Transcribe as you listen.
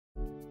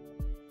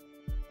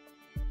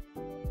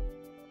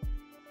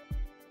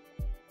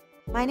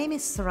My name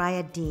is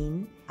Soraya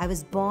Deen. I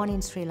was born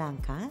in Sri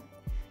Lanka.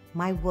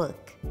 My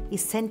work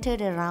is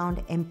centered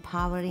around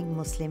empowering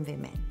Muslim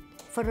women.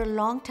 For a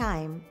long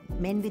time,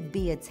 men with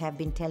beards have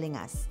been telling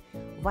us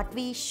what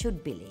we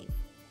should believe,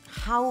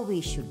 how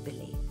we should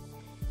believe,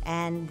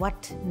 and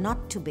what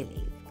not to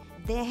believe.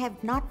 There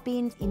have not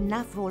been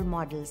enough role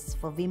models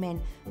for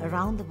women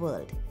around the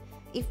world.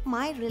 If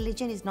my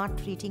religion is not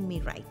treating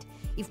me right,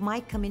 if my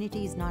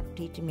community is not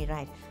treating me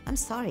right, I'm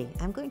sorry,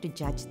 I'm going to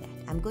judge that.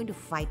 I'm going to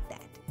fight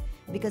that.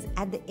 Because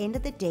at the end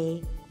of the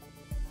day,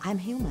 I'm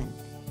human.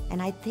 And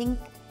I think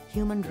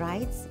human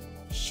rights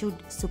should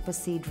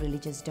supersede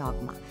religious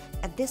dogma.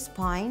 At this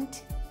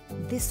point,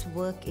 this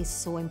work is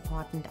so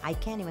important, I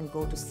can't even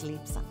go to sleep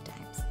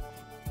sometimes.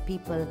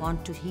 People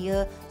want to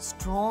hear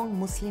strong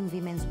Muslim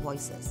women's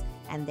voices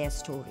and their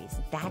stories.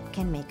 That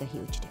can make a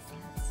huge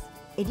difference.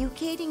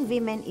 Educating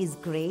women is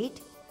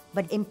great,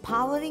 but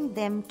empowering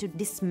them to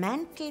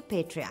dismantle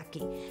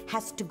patriarchy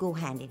has to go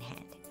hand in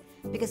hand.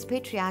 Because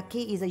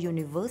patriarchy is a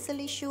universal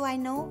issue, I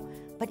know,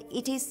 but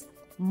it is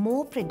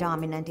more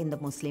predominant in the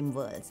Muslim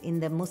world, in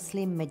the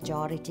Muslim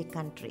majority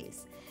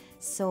countries.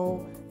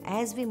 So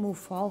as we move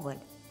forward,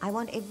 I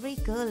want every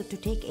girl to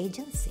take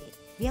agency.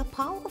 We are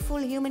powerful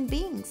human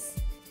beings.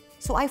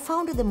 So I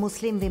founded the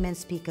Muslim Women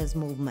Speakers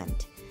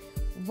Movement.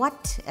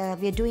 What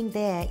we're doing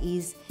there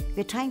is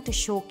we're trying to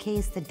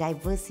showcase the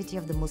diversity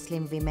of the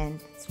Muslim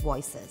women's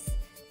voices.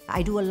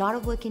 I do a lot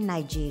of work in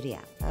Nigeria,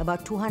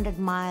 about 200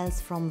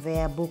 miles from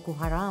where Boko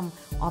Haram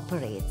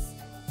operates,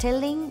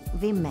 telling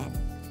women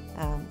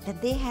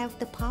that they have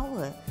the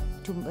power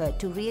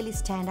to really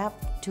stand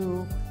up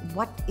to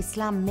what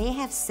Islam may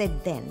have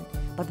said then,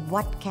 but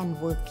what can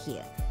work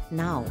here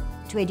now,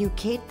 to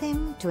educate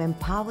them, to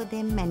empower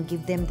them and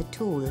give them the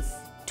tools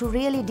to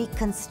really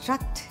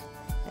deconstruct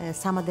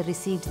some of the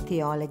received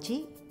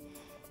theology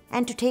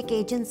and to take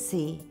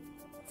agency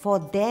for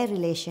their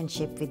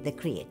relationship with the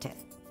Creator.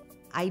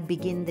 I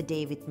begin the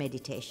day with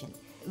meditation.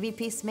 We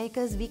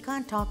peacemakers, we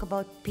can't talk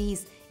about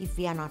peace if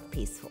we are not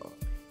peaceful.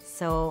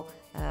 So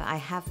I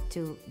have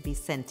to be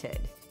centered.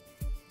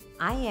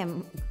 I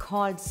am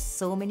called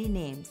so many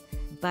names,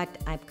 but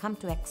I've come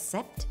to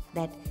accept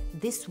that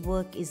this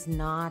work is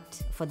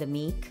not for the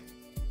meek.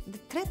 The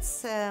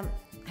threats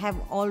have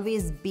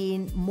always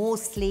been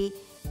mostly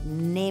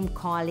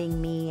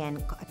name-calling me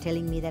and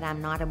telling me that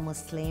I'm not a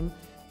Muslim,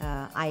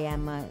 I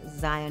am a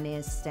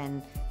Zionist,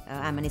 and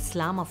I'm an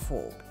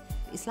Islamophobe.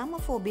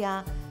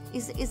 Islamophobia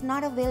is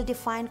not a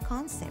well-defined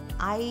concept.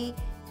 I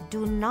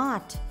do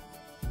not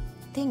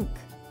think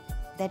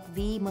that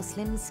we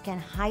Muslims can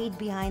hide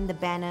behind the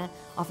banner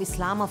of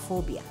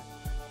Islamophobia.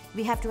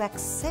 We have to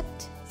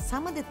accept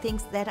some of the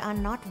things that are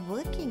not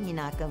working in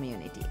our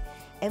community.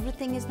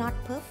 Everything is not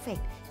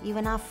perfect.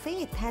 Even our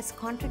faith has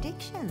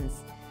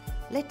contradictions.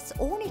 Let's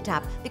own it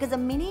up, because the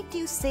minute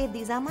you say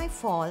these are my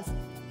faults,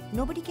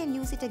 nobody can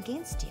use it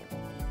against you.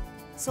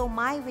 So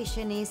my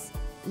vision is,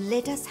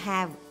 let us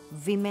have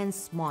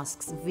women's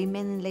mosques,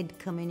 women-led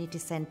community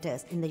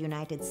centers in the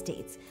United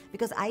States,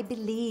 because I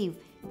believe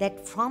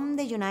that from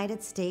the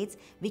United States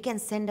we can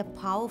send a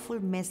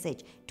powerful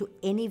message to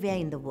anywhere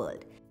in the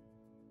world.